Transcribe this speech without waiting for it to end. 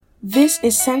This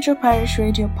is Central Parish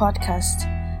Radio Podcast.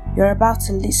 You're about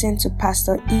to listen to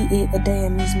Pastor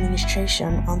E.A.Odeyemi's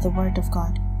ministration on the Word of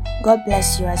God. God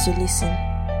bless you as you listen.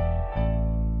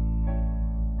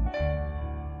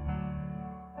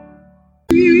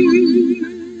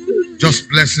 Just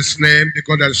bless his name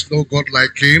because there is no God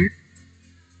like him.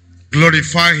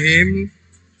 Glorify him.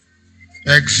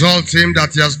 Exalt him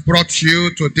that he has brought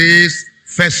you to this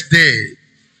first day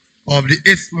of the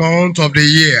 8th month of the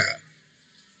year.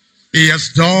 He has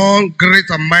done great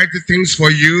and mighty things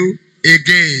for you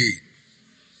again.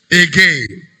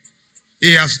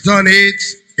 He has done it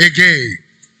again.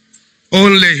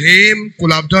 Only him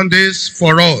could have done this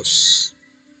for us.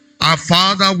 Our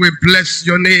Father, we bless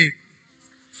your name.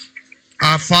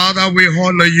 Our Father, we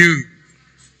honor you.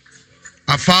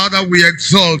 Our Father, we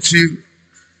exalt you.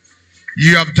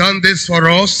 You have done this for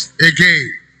us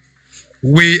again.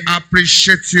 We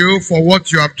appreciate you for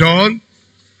what you have done.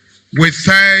 We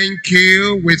thank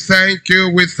you, we thank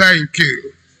you, we thank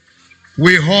you.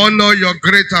 We honor your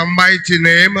great and mighty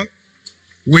name.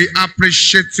 We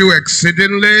appreciate you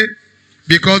exceedingly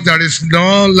because there is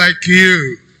none like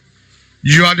you.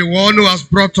 You are the one who has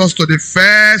brought us to the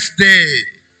first day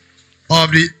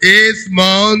of the 8th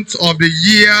month of the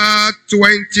year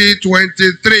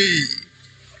 2023.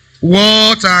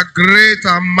 What a great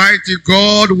and mighty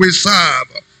God we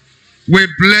serve. We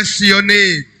bless your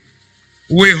name.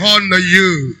 We honor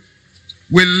you.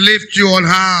 We lift you on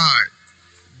high.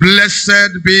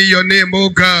 Blessed be your name, O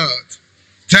God.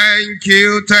 Thank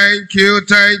you, thank you,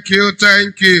 thank you,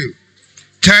 thank you.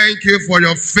 Thank you for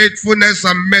your faithfulness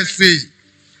and mercy.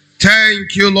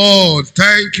 Thank you, Lord.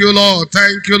 Thank you, Lord.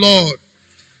 Thank you, Lord.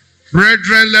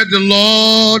 Brethren, let the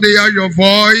Lord hear your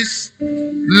voice.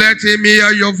 Let him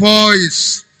hear your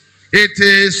voice. It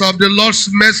is of the Lord's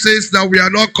mercies that we are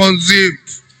not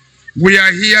consumed. We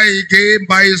are here again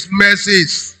by his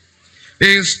mercies.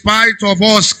 In spite of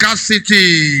our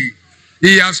scarcity,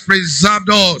 he has preserved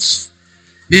us.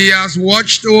 He has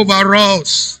watched over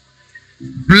us.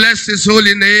 Bless his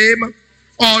holy name.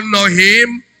 Honor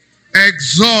him.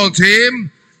 Exalt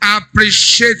him.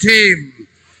 Appreciate him.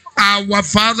 Our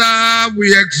Father,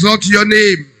 we exalt your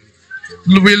name.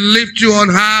 We lift you on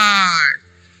high.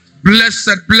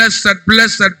 Blessed, blessed,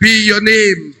 blessed be your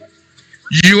name.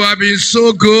 You have been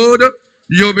so good.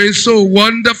 You have been so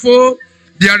wonderful.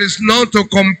 There is none to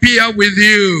compare with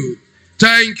you.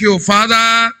 Thank you,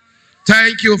 Father.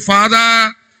 Thank you,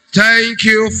 Father. Thank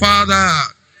you,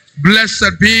 Father.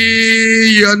 Blessed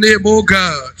be your name, O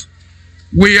God.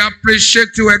 We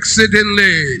appreciate you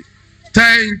exceedingly.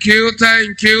 Thank you,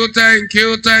 thank you, thank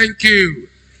you, thank you.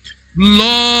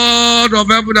 Lord of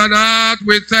heaven and earth,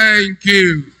 we thank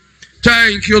you.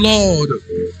 Thank you, Lord.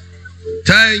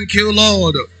 Thank you,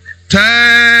 Lord.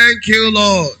 Thank you,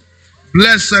 Lord.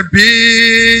 Blessed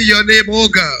be your name, O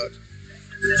God.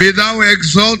 Be thou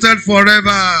exalted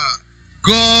forever.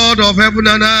 God of heaven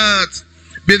and earth,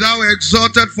 be thou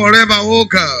exalted forever, O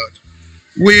God.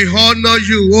 We honor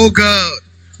you, O God.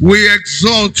 We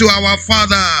exalt you, our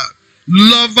Father,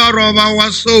 lover of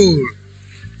our soul.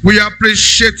 We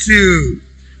appreciate you.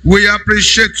 We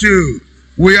appreciate you.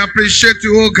 We appreciate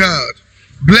you, O God.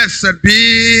 Blessed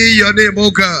be your name,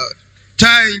 O God.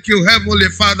 Thank you, Heavenly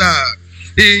Father.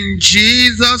 In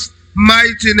Jesus'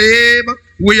 mighty name,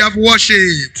 we have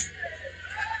worshipped.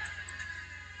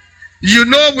 You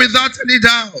know without any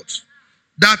doubt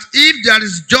that if there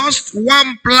is just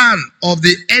one plan of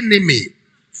the enemy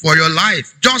for your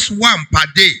life, just one per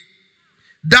day,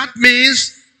 that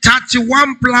means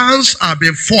 31 plans are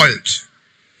being foiled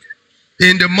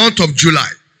in the month of July.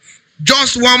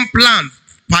 Just one plan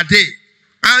per day.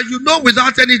 And you know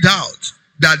without any doubt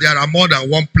that there are more than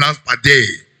one plan per day.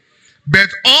 But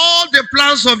all the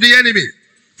plans of the enemy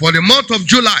for the month of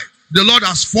July, the Lord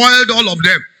has foiled all of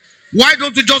them. Why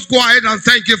don't you just go ahead and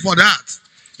thank him for that?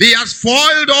 He has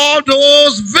foiled all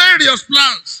those various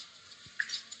plans.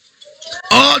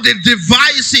 All the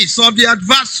devices of the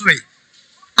adversary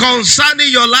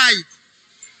concerning your life.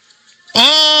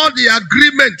 All the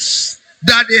agreements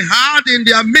that they had in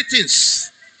their meetings.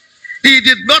 He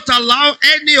did not allow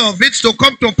any of it to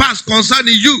come to pass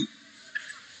concerning you.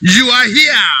 You are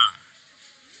here.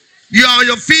 You are on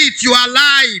your feet. You are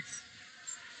alive.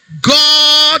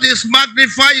 God is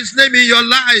magnifying his name in your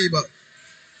life.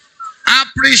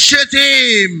 Appreciate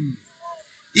him.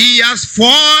 He has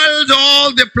foiled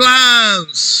all the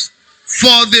plans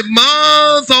for the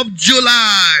month of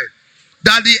July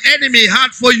that the enemy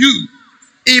had for you.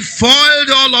 He foiled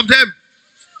all of them.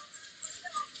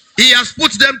 He has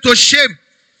put them to shame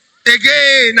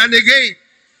again and again.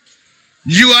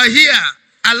 You are here,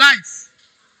 alive.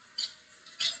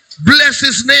 Bless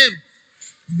his name.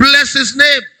 Bless his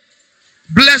name.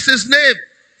 Bless his name.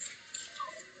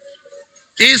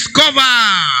 His cover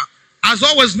has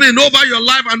always been over your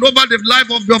life and over the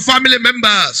life of your family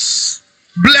members.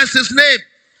 Bless his name.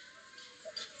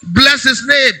 Bless his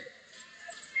name.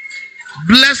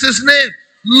 Bless his name.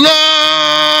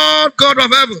 Lord God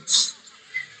of heavens,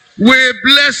 we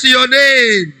bless your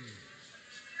name.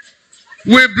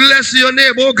 We bless your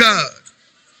name, oh God.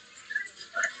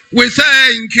 We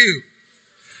thank you.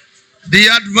 The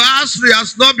adversary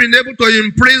has not been able to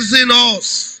imprison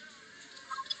us.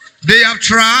 They have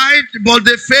tried, but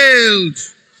they failed.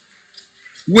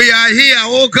 We are here,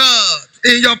 oh God,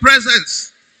 in your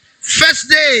presence. First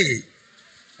day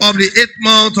of the 8th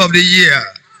month of the year.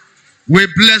 We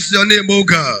bless your name, oh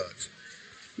God.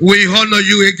 We honor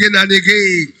you again and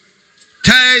again.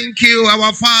 Thank you,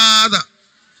 our Father.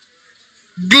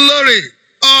 Glory,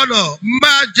 honor,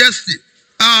 majesty,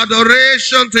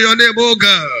 adoration to your name, oh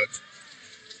God.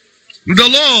 The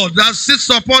Lord that sits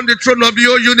upon the throne of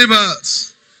your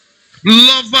universe,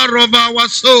 lover of our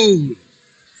soul.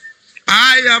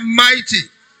 I am mighty,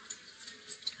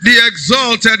 the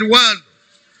exalted one,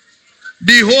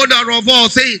 the holder of all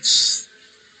things,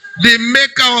 the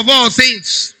maker of all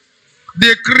things,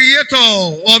 the creator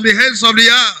of the ends of the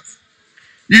earth.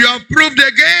 You have proved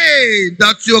again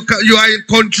that you are in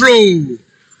control.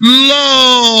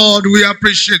 Lord, we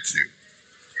appreciate you.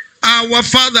 Our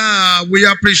Father, we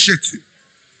appreciate you.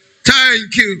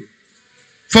 Thank you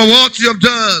for what you have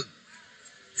done,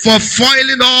 for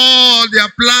foiling all their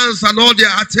plans and all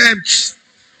their attempts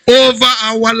over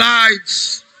our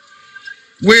lives.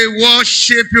 We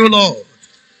worship you, Lord.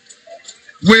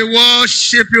 We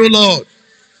worship you, Lord.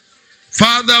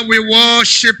 Father, we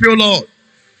worship you, Lord.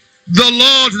 The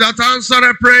Lord that answered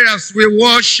our prayers, we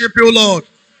worship you, Lord.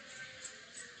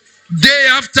 Day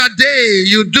after day,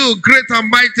 you do great and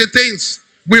mighty things.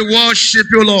 We worship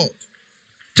you, Lord.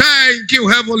 Thank you,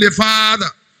 Heavenly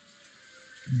Father.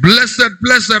 Blessed,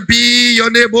 blessed be your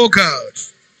name, O God.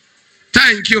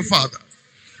 Thank you, Father.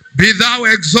 Be thou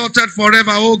exalted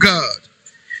forever, O God.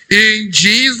 In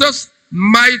Jesus'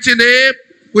 mighty name,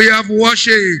 we have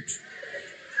worshipped.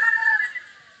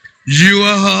 You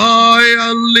are high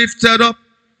and lifted up.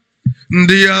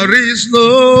 There is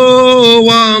no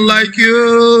one like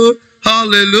you.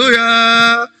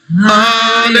 Hallelujah.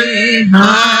 Hallelujah.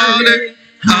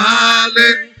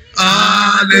 Hallelujah.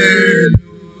 Hallelujah.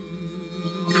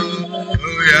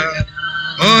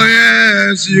 Oh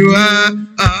yes, you are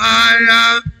high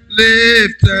and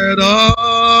lifted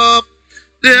up.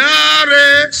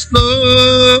 There is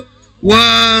no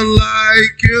one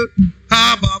like you.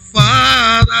 Abba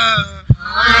Father.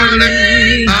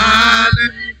 Hallelujah.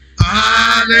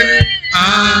 Hallelujah.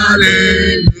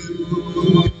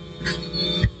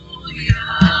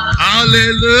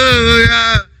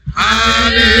 Hallelujah.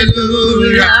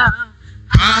 Hallelujah.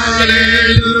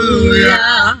 Hallelujah.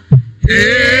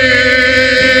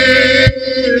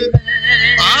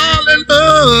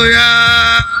 Hallelujah.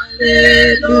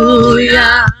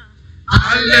 Hallelujah.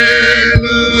 Hallelujah.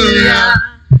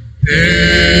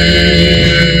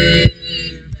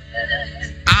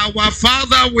 Our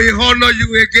Father, we honor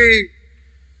you again.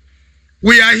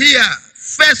 We are here,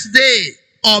 first day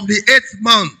of the 8th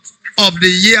month of the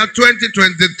year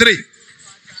 2023.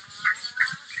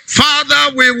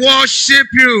 Father, we worship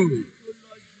you.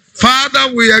 Father,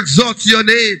 we exalt your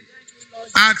name.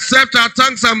 Accept our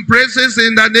thanks and praises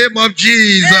in the name of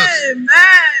Jesus. Amen.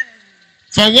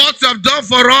 For what you have done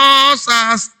for us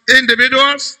as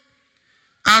individuals,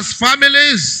 as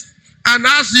families, and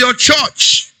as your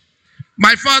church.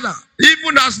 My Father,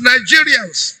 even as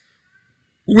Nigerians,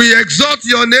 we exalt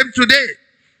your name today.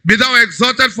 Be thou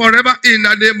exalted forever in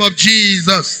the name of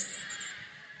Jesus.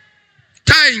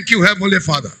 Thank you, Heavenly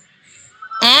Father.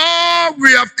 All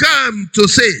we have come to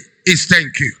say is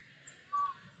thank you.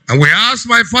 And we ask,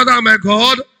 my Father and my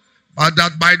God,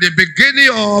 that by the beginning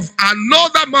of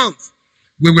another month,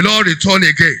 we will all return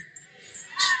again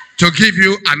to give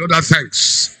you another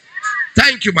thanks.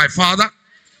 Thank you, my Father.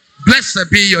 Blessed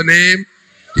be your name.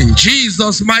 In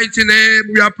Jesus' mighty name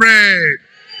we are praying.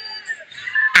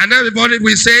 And everybody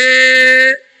will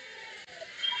say,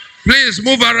 please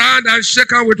move around and shake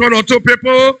hands with one or two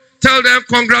people. Tell them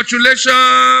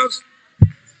congratulations.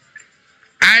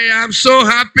 I am so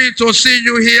happy to see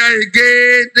you here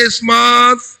again this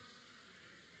month.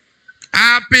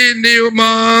 Happy new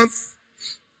month.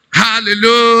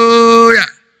 Hallelujah.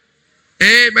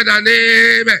 Amen and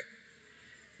amen.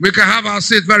 We can have our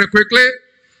seat very quickly.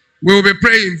 We will be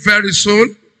praying very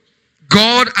soon.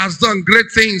 God has done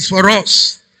great things for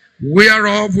us,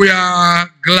 whereof we are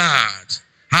glad.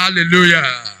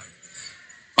 Hallelujah.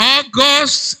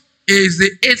 August is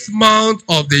the 8th month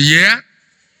of the year,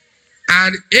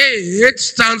 and 8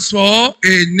 stands for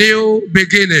a new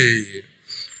beginning.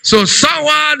 So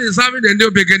someone is having a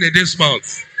new beginning this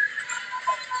month.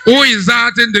 Who is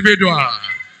that individual?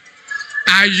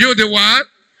 Are you the one?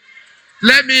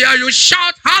 Let me hear you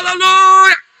shout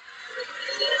hallelujah.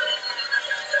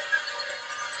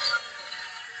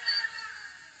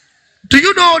 Do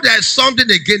you know there's something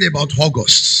again about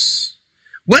August?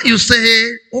 When you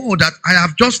say, oh, that I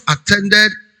have just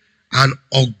attended an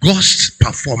August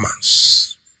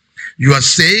performance, you are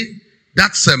saying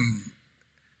that's a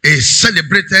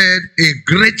celebrated, a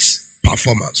great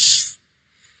performance.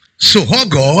 So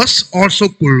August also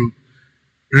could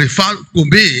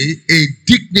be a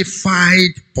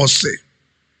dignified person.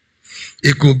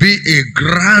 It could be a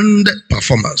grand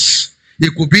performance.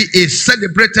 It could be a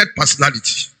celebrated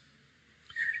personality.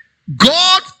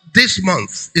 God this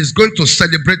month is going to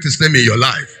celebrate his name in your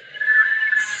life.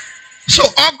 So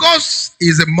August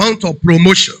is a month of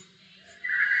promotion.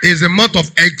 Is a month of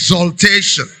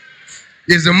exaltation.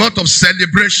 Is a month of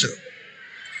celebration.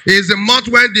 Is a month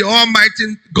when the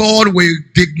Almighty God will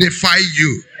dignify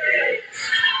you.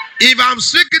 If I'm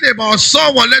speaking about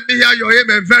someone, let me hear your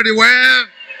amen very well.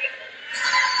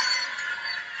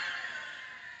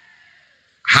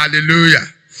 Hallelujah.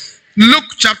 Luke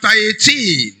chapter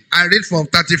 18. I read from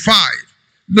 35.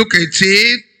 Luke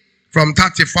 18 from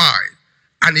 35.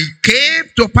 And it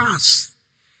came to pass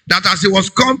that as he was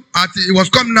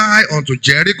come nigh unto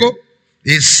Jericho,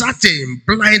 a certain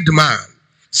blind man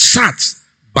sat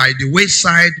by the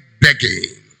wayside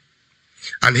begging.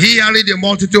 And hearing the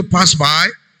multitude pass by,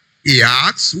 he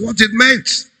asked what it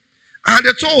meant. And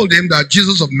they told him that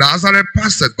Jesus of Nazareth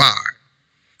passed by.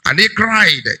 And he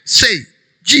cried, saying,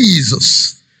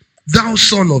 Jesus, thou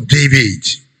son of David,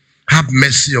 have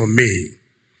mercy on me.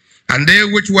 And they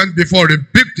which went before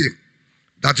rebuked him,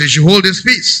 that he should hold his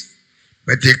peace.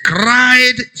 But he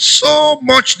cried so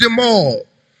much the more,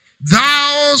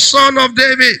 thou son of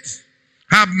David,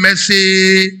 have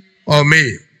mercy on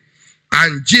me.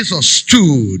 And Jesus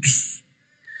stood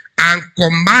and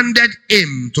commanded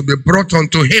him to be brought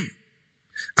unto him.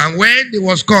 And when he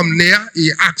was come near,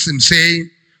 he asked him, saying,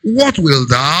 what wilt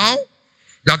thou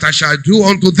that I shall do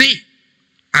unto thee?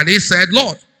 And he said,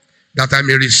 Lord, that I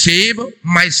may receive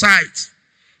my sight.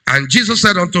 And Jesus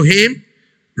said unto him,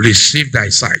 receive thy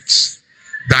sight.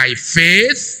 Thy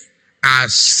faith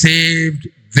has saved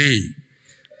thee.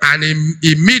 And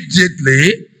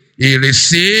immediately he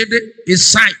received his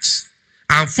sight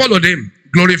and followed him,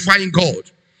 glorifying God.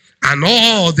 And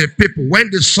all the people, when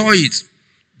they saw it,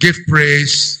 gave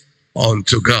praise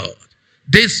unto God.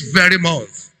 This very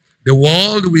month, the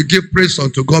world will give praise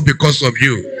unto God because of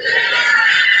you.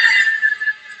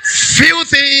 Few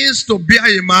things to bear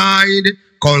in mind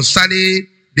concerning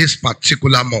this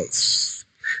particular month.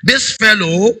 This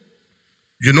fellow,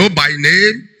 you know by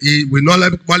name, we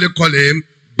normally call him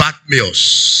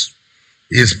Bartimaeus.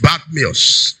 He's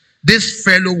Bartimaeus. This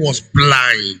fellow was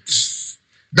blind.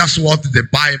 That's what the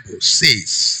Bible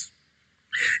says.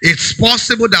 It's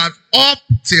possible that up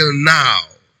till now,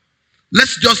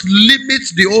 let's just limit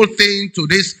the whole thing to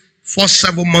this first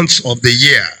 7 months of the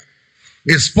year.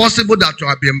 It's possible that you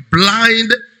have been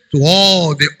blind to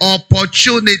all the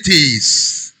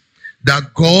opportunities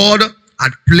that God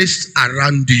had placed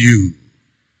around you.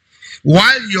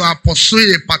 While you are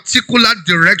pursuing a particular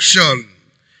direction,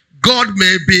 God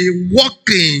may be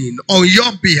working on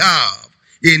your behalf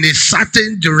in a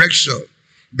certain direction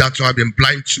that you have been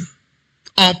blind to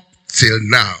up till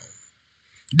now.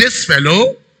 This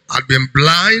fellow had been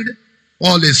blind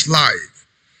all his life.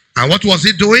 And what was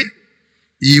he doing?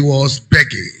 He was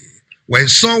begging. When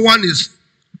someone is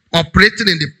operating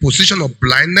in the position of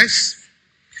blindness,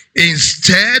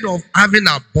 instead of having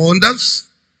abundance,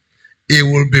 he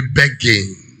will be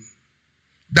begging.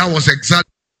 That was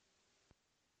exactly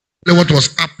what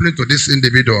was happening to this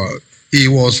individual. He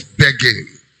was begging.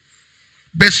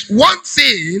 But one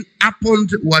thing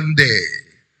happened one day.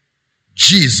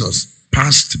 Jesus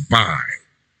passed by.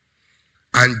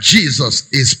 And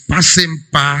Jesus is passing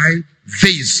by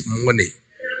this morning.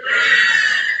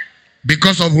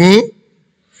 Because of who?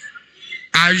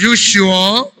 Are you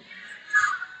sure?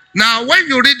 Now, when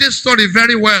you read this story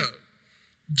very well,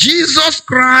 Jesus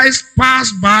Christ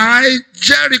passed by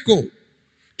Jericho.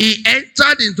 He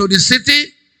entered into the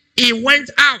city. He went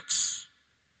out.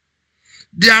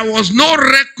 There was no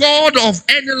record of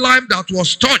any life that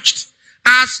was touched.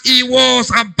 As he was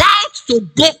about to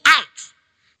go out,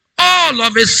 all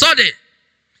of a sudden,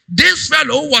 this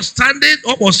fellow was standing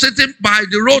or was sitting by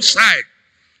the roadside,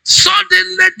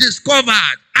 suddenly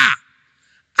discovered,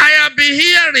 I have been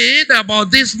hearing about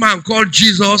this man called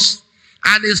Jesus,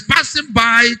 and he's passing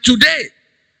by today.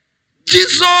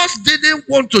 Jesus didn't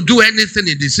want to do anything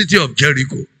in the city of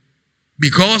Jericho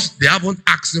because they haven't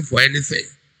asked him for anything.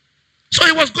 So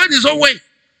he was going his own way.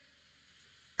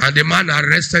 And the man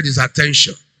arrested his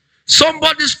attention.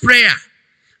 Somebody's prayer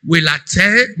will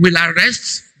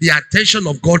arrest the attention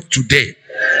of God today.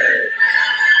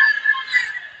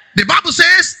 The Bible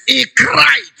says he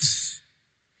cried.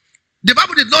 The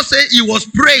Bible did not say he was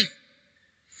praying.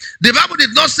 The Bible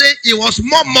did not say he was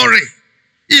murmuring.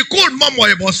 He could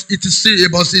murmur about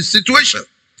his situation.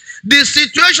 The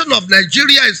situation of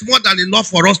Nigeria is more than enough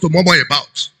for us to murmur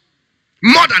about.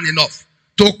 More than enough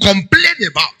to complain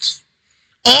about.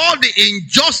 All the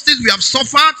injustice we have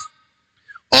suffered,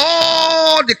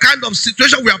 all the kind of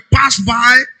situation we have passed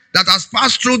by, that has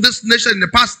passed through this nation in the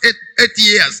past eight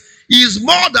years, is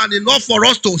more than enough for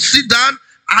us to sit down,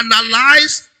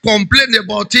 analyze, complain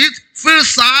about it, feel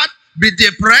sad, be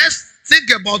depressed, think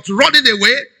about running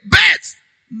away. But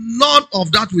none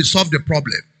of that will solve the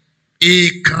problem.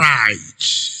 He cried.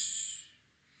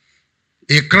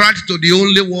 He cried to the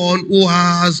only one who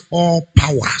has all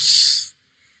powers,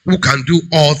 who can do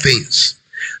all things.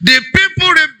 The people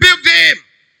rebuked him.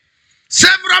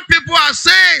 Several people are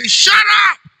saying, shut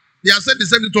up. They are saying the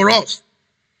same thing to us.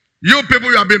 You people,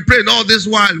 you have been praying all this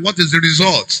while. What is the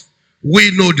result?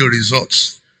 We know the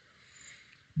results.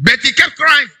 But he kept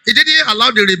crying. He didn't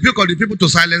allow the rebuke of the people to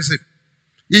silence him.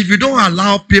 If you don't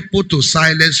allow people to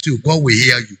silence you, God will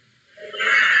hear you.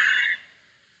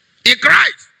 He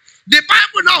cried. The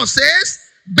Bible now says,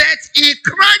 but he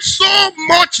cried so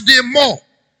much the more.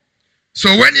 So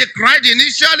when he cried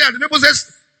initially, and the people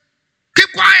says,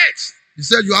 keep quiet. He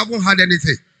said, you haven't heard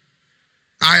anything.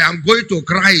 I am going to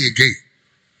cry again.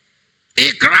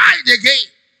 He cried again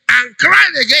and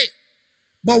cried again.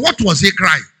 But what was he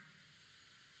crying?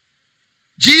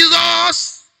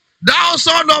 Jesus, thou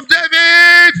son of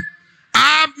David,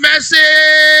 have mercy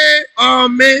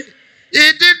on me.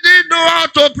 He didn't know how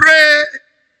to pray.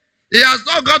 He has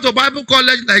not gone to Bible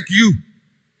college like you.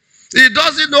 He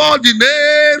doesn't know all the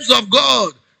names of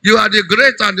God. You are the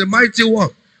great and the mighty one.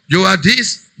 You are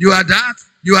this, you are that,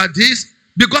 you are this.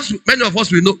 Because many of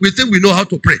us, we think we know how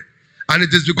to pray. And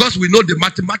it is because we know the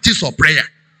mathematics of prayer.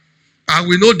 And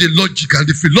we know the logic and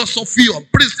the philosophy or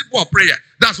principle of prayer.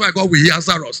 That's why God will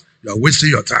answer us. You are wasting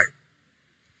your time.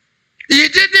 He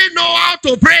didn't know how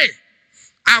to pray.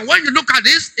 And when you look at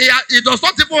this, it does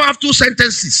not even have two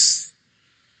sentences.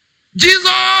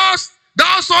 Jesus,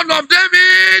 thou son of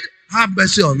David, have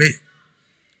mercy on me.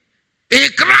 He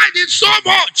cried it so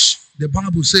much. The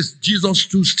Bible says Jesus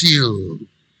stood still.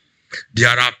 There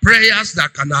are prayers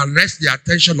that can arrest the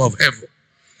attention of heaven.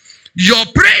 Your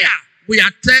prayer will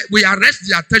arrest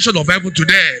the attention of heaven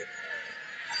today.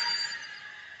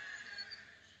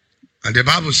 And the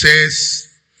Bible says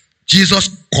Jesus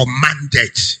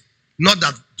commanded, not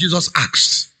that Jesus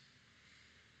asked.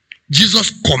 Jesus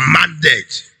commanded.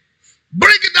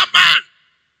 Bring that man.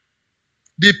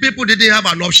 The people didn't have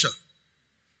an option.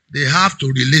 They have to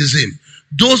release him.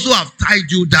 Those who have tied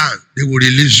you down, they will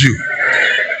release you.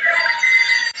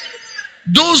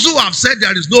 Those who have said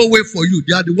there is no way for you,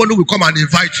 they are the one who will come and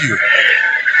invite you.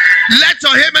 Let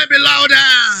your amen be louder.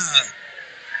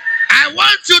 I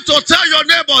want you to tell your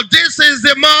neighbor, this is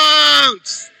the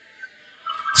month.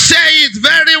 Say it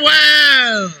very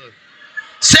well.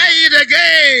 Say it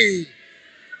again.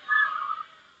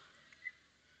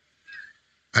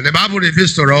 And the Bible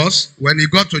reveals to us, when he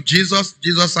got to Jesus,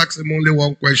 Jesus asked him only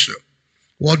one question.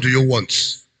 What do you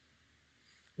want?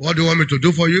 What do you want me to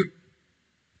do for you?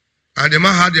 And the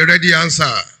man had a ready answer,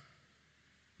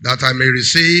 that I may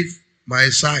receive my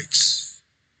sight.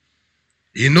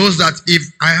 He knows that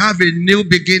if I have a new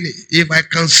beginning, if I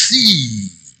can see,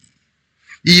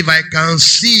 if only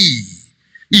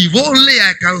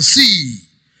I can see,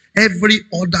 every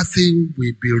other thing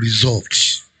will be resolved.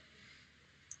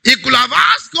 He could have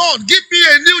asked God, give me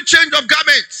a new change of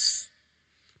garments.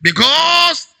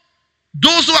 Because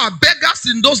those who are beggars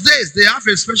in those days, they have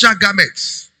a special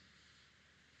garment.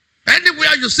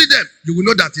 Anywhere you see them, you will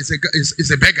know that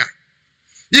it's a beggar.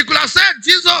 He could have said,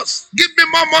 Jesus, give me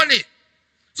more money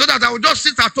so that I will just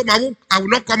sit at home. I will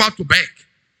not come out to beg.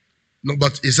 No,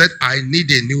 but he said, I need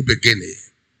a new beginning.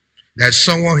 There's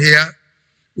someone here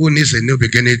who needs a new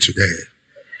beginning today.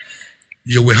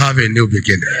 You will have a new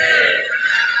beginning.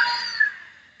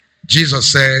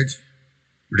 Jesus said,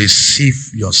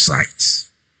 receive your sight.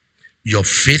 Your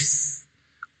faith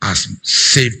has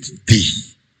saved thee.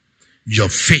 Your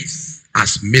faith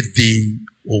has made thee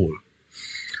whole.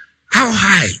 How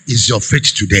high is your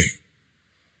faith today?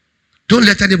 Don't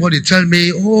let anybody tell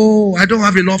me, oh, I don't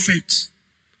have enough faith.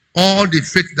 All the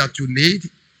faith that you need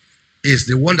is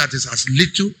the one that is as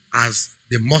little as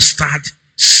the mustard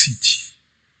seed.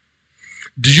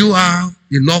 Do you have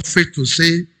enough faith to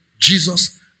say,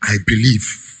 Jesus, I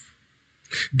believe?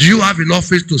 Do you have enough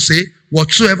faith to say,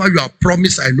 whatsoever you have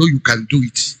promised, I know you can do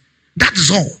it? That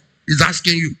is all he's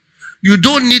asking you. You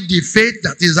don't need the faith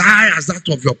that is high as that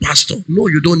of your pastor. No,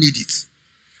 you don't need it.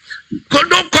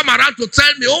 Don't come around to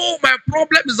tell me, oh, my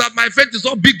problem is that my faith is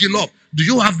not big enough. Do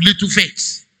you have little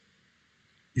faith?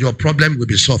 Your problem will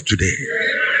be solved today.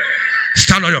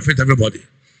 Stand on your feet, everybody.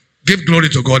 Give glory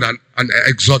to God and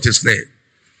exalt his name.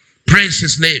 Praise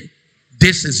his name.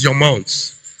 This is your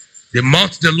month. The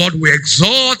month the Lord will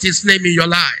exalt his name in your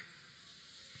life.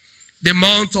 The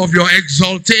month of your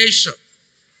exaltation.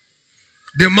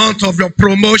 The month of your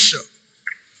promotion.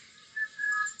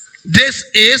 This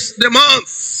is the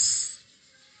month.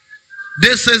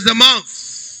 This is the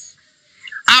month.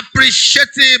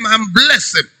 Appreciate him and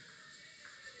bless him.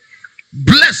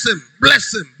 Bless him,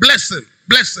 bless him, bless him,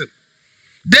 bless him.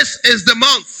 This is the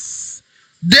month.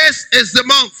 This is the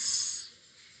month.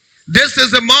 This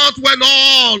is the month when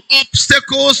all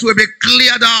obstacles will be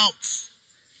cleared out.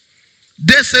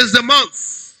 This is the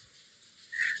month.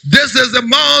 This is the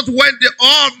month when the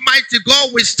Almighty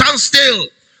God will stand still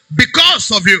because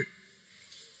of you.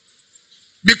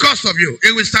 Because of you,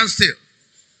 it will stand still.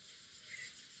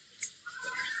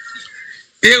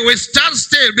 It will stand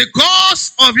still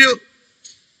because of you.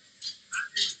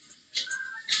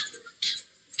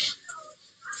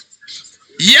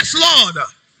 Yes, Lord.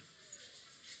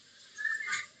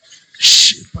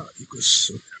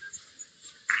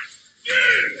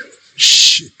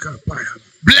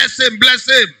 Bless him, bless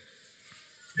him.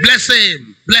 Bless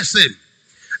him, bless him.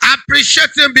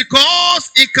 Appreciate him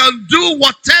because he can do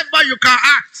whatever you can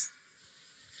ask.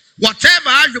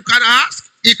 Whatever you can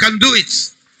ask, he can do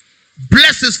it.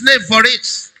 Bless his name for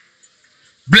it.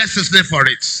 Bless his name for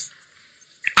it.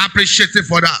 Appreciate him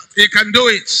for that. He can do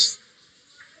it.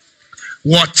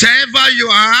 Whatever you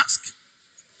ask,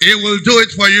 he will do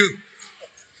it for you.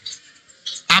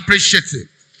 Appreciate him.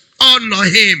 Honor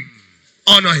him.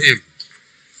 Honor him.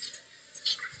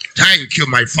 Thank you,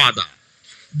 my Father.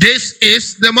 This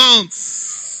is the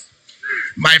month.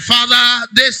 My Father,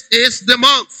 this is the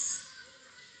month.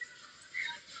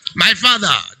 My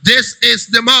Father, this is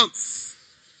the month.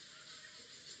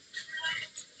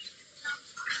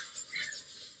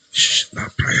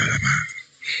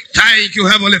 Thank you,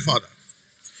 Heavenly Father.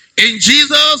 In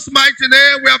Jesus' mighty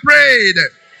name we are prayed.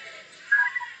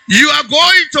 You are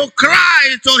going to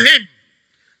cry to him.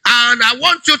 And I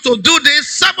want you to do this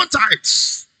 7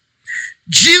 times.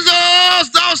 Jesus,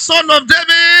 thou son of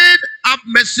David, have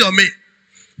mercy on me.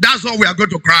 That's what we are going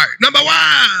to cry. Number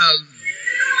 1.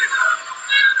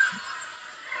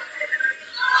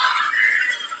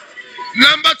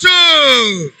 Number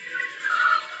 2.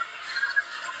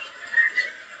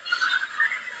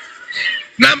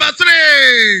 Number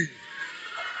 3.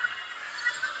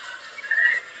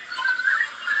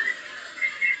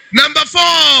 Number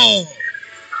 4.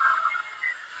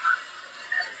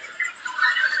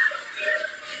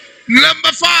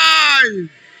 Number 5.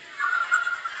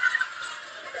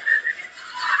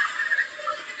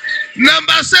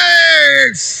 Number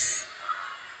 6.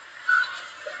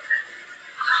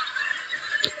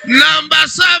 Number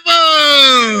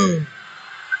 7.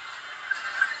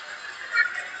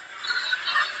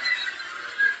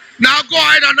 Now go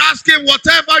ahead and ask him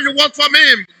whatever you want from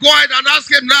him. Go ahead and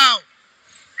ask him now.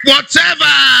 Whatever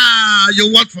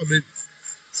you want from him.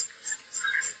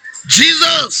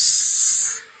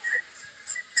 Jesus,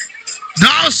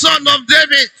 thou son of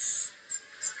David,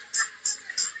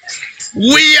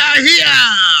 we are here.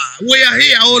 We are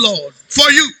here, oh Lord,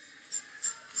 for you.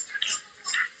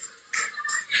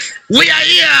 We are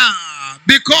here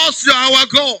because you are our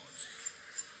God.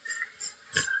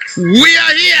 We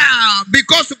are here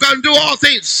because you can do all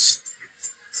things.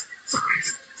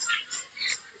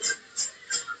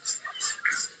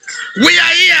 We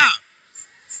are here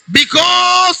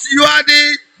because you are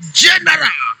the general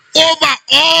over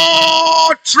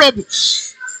all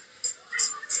troubles,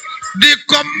 the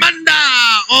commander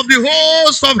of the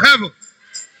host of heaven.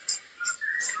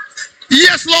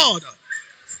 Yes, Lord,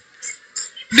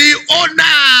 the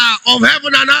owner of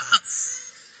heaven and earth,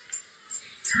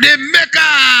 the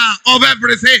maker of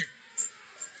everything.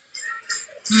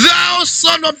 Thou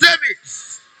son of David,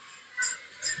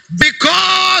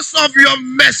 because of your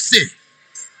mercy,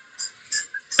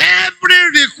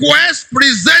 every request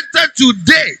presented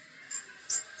today,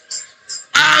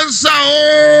 answer,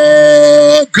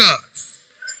 oh God.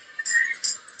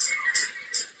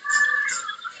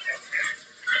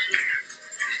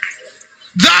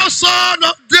 Thou Son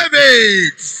of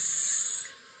David,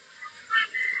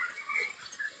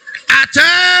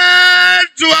 attend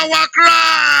to our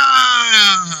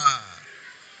cry.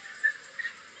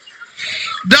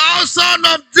 Thou Son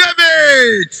of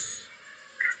David,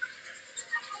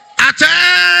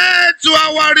 attend to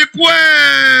our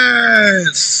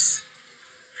request.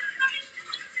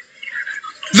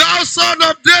 Thou Son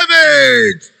of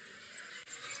David,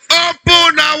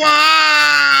 open our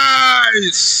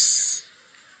eyes.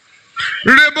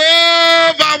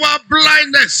 Remove our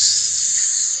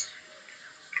blindness.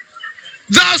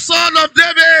 Thou Son of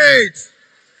David,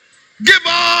 give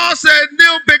us a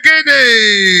new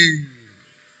beginning.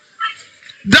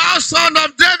 Thou Son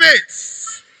of David,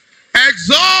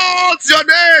 exalt your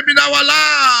name in our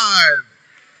life.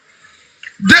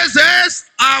 This is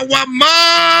our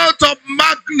month of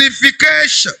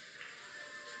magnification,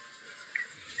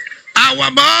 our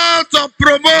month of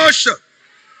promotion.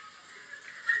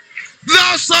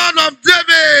 Thou Son of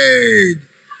David,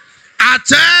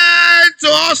 attend to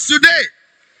us today.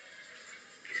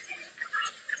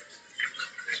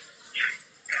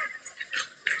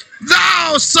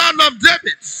 Thou Son of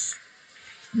David,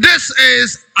 this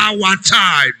is our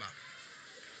time.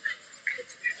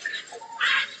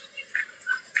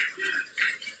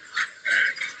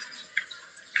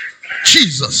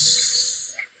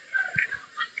 Jesus.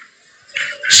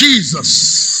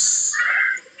 Jesus.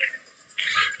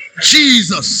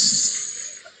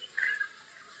 Jesus.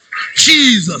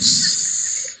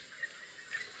 Jesus.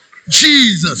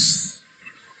 Jesus.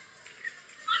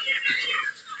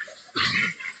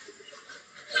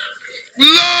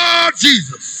 Lord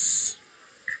Jesus.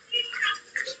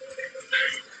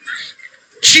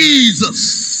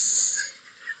 Jesus.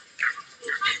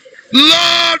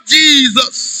 Lord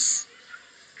Jesus.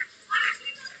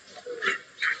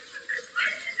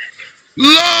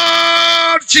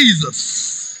 Lord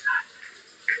Jesus.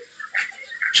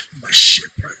 My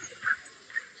shepherd.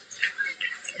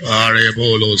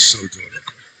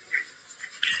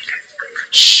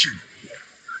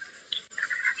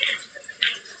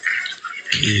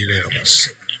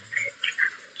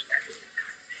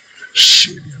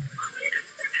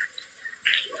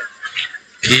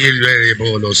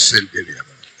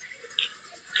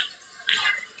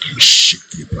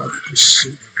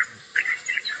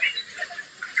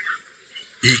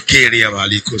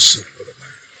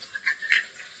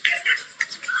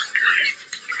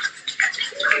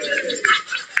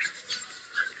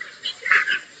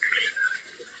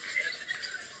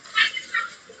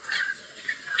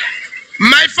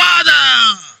 My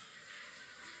Father,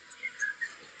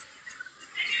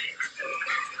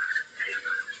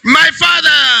 my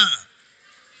Father,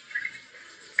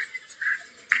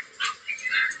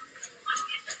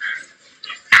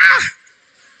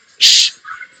 shh,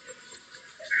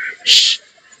 shh,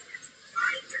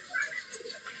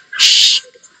 shh,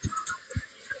 shh.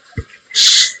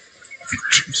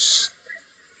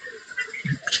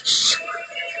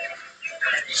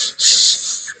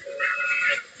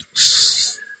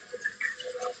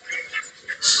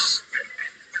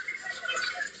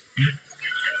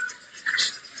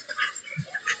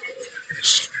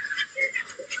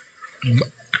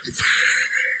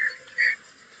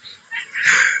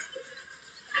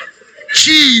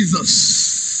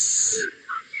 Jesus,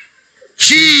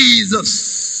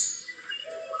 Jesus,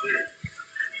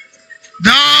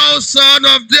 thou Son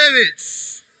of David,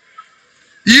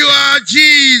 you are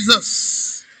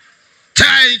Jesus.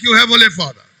 Thank you, Heavenly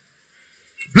Father.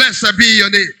 Blessed be your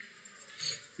name.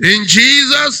 In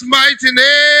Jesus' mighty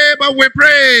name we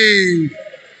pray.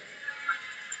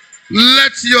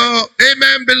 Let your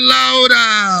amen be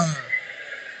louder.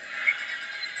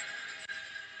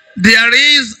 There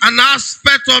is an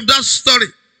aspect of that story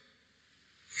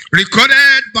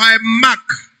recorded by Mark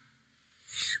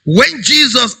when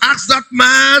Jesus asked that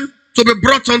man to be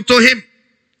brought unto him.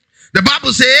 The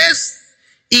Bible says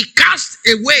he cast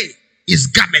away his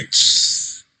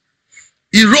garments.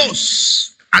 He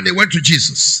rose and he went to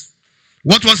Jesus.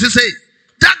 What was he saying?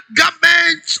 That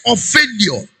garment of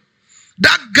failure,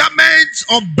 that garment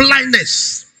of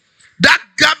blindness, that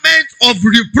garment of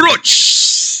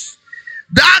reproach,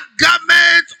 that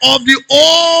garment of the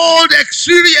old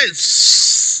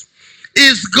experience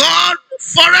is gone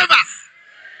forever.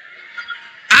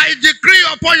 I decree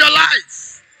upon your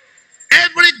life,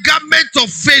 every garment of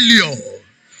failure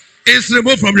is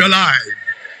removed from your life.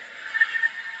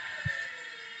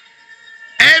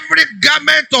 Every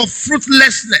garment of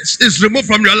fruitlessness is removed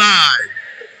from your life.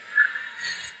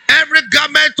 Every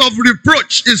garment of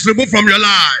reproach is removed from your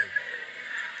life.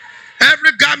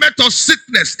 Every garment of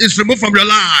sickness is removed from your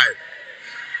life.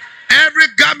 Every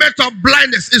garment of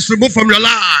blindness is removed from your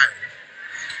life.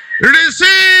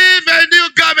 Receive a new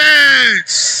garment.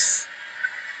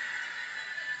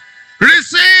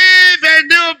 Receive a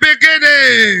new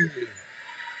beginning.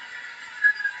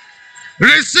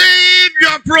 Receive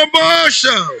your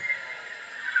promotion.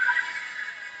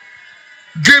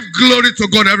 Give glory to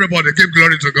God, everybody. Give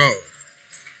glory to God.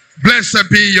 Blessed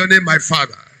be your name, my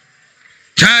Father.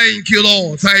 Thank you,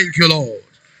 Lord. Thank you, Lord.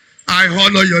 I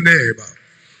honor your name.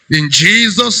 In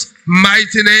Jesus'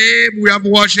 mighty name, we have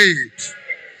worshipped.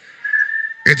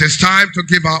 It is time to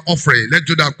give our offering. Let's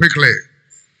do that quickly.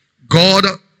 God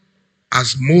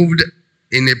has moved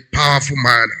in a powerful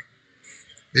manner.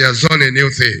 He has done a new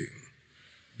thing.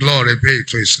 Glory be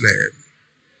to his name.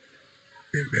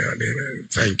 Amen. Amen.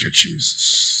 Thank you,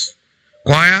 Jesus.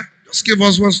 Choir, just give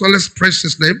us one song. Let's praise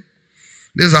his name.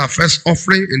 This is our first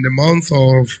offering in the month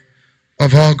of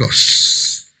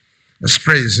August. Let's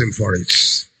praise him for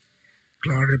it.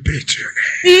 Glory be to your name.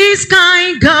 This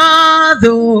kind God,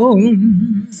 oh,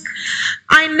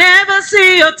 I never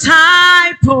see your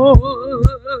type, oh.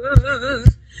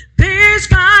 This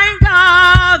kind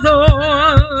God,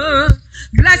 oh,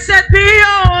 blessed be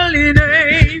your holy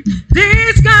name.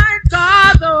 This kind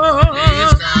God, oh,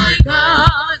 this kind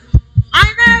God,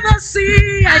 I never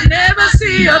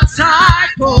see your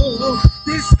type, oh.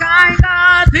 This kind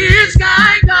God,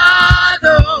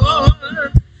 oh,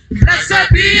 blessed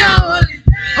be your holy name.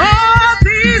 Oh,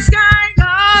 this kind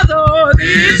God, oh,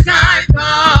 this kind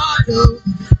God, oh,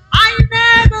 I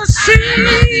never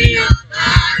see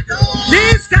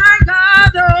this kind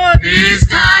God, oh, this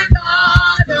kind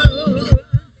God, oh,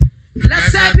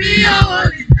 blessed be your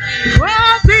holy name.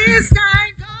 Oh, this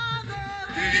kind God, oh,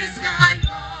 this kind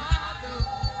God,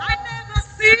 oh, I never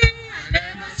see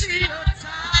your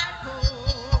type,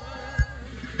 oh.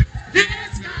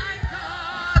 This kind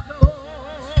God,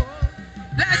 oh,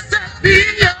 blessed be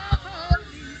your holy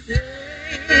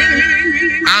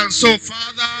name. And so,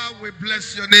 Father, we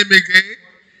bless your name again.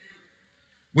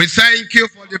 We thank you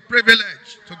for the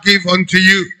privilege to give unto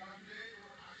you.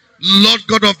 Lord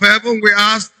God of heaven, we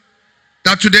ask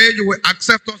that today you will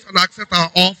accept us and accept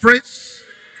our offerings.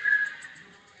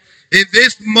 In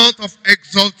this month of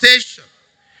exaltation,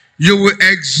 you will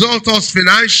exalt us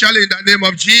financially in the name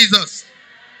of Jesus.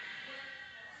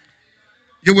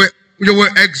 You will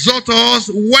exalt us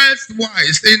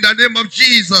wealth-wise in the name of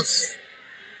Jesus.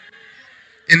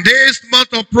 In this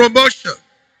month of promotion,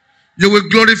 you will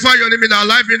glorify your name in our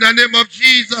life in the name of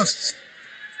Jesus.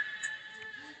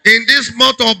 In this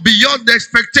month of beyond the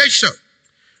expectation,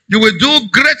 you will do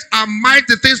great and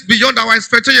mighty things beyond our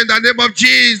expectation in the name of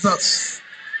Jesus.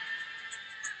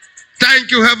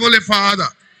 Thank you, Heavenly Father.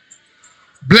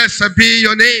 Blessed be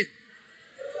your name.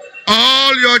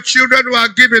 All your children who are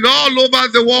giving all over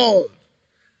the world,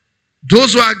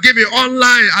 those who are giving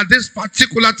online at this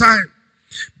particular time,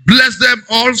 bless them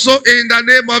also in the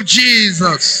name of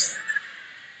Jesus.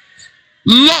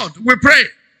 Lord, we pray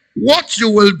what you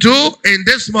will do in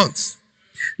this month,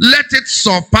 let it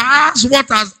surpass what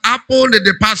has happened in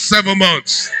the past 7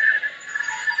 months.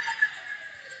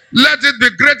 Let it be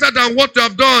greater than what you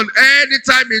have done any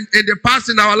time in the past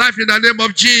in our life in the name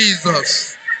of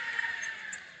Jesus.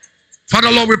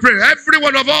 Father, Lord, we pray every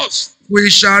one of us, we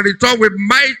shall return with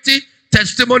mighty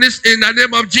testimonies in the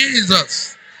name of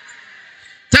Jesus.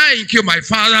 Thank you, my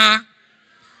Father.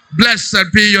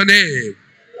 Blessed be your name.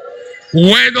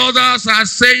 When others are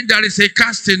saying there is a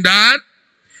casting down,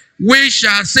 we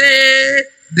shall say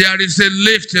there is a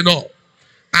lifting up,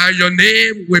 and your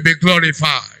name will be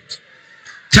glorified.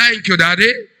 Thank you,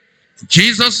 Daddy. In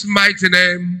Jesus' mighty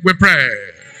name we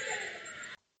pray.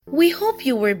 We hope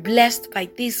you were blessed by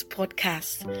this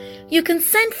podcast. You can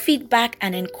send feedback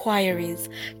and inquiries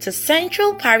to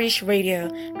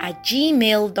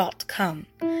centralparishradio@gmail.com.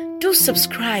 Do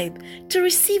subscribe to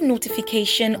receive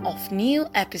notification of new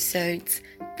episodes.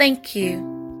 Thank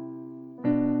you.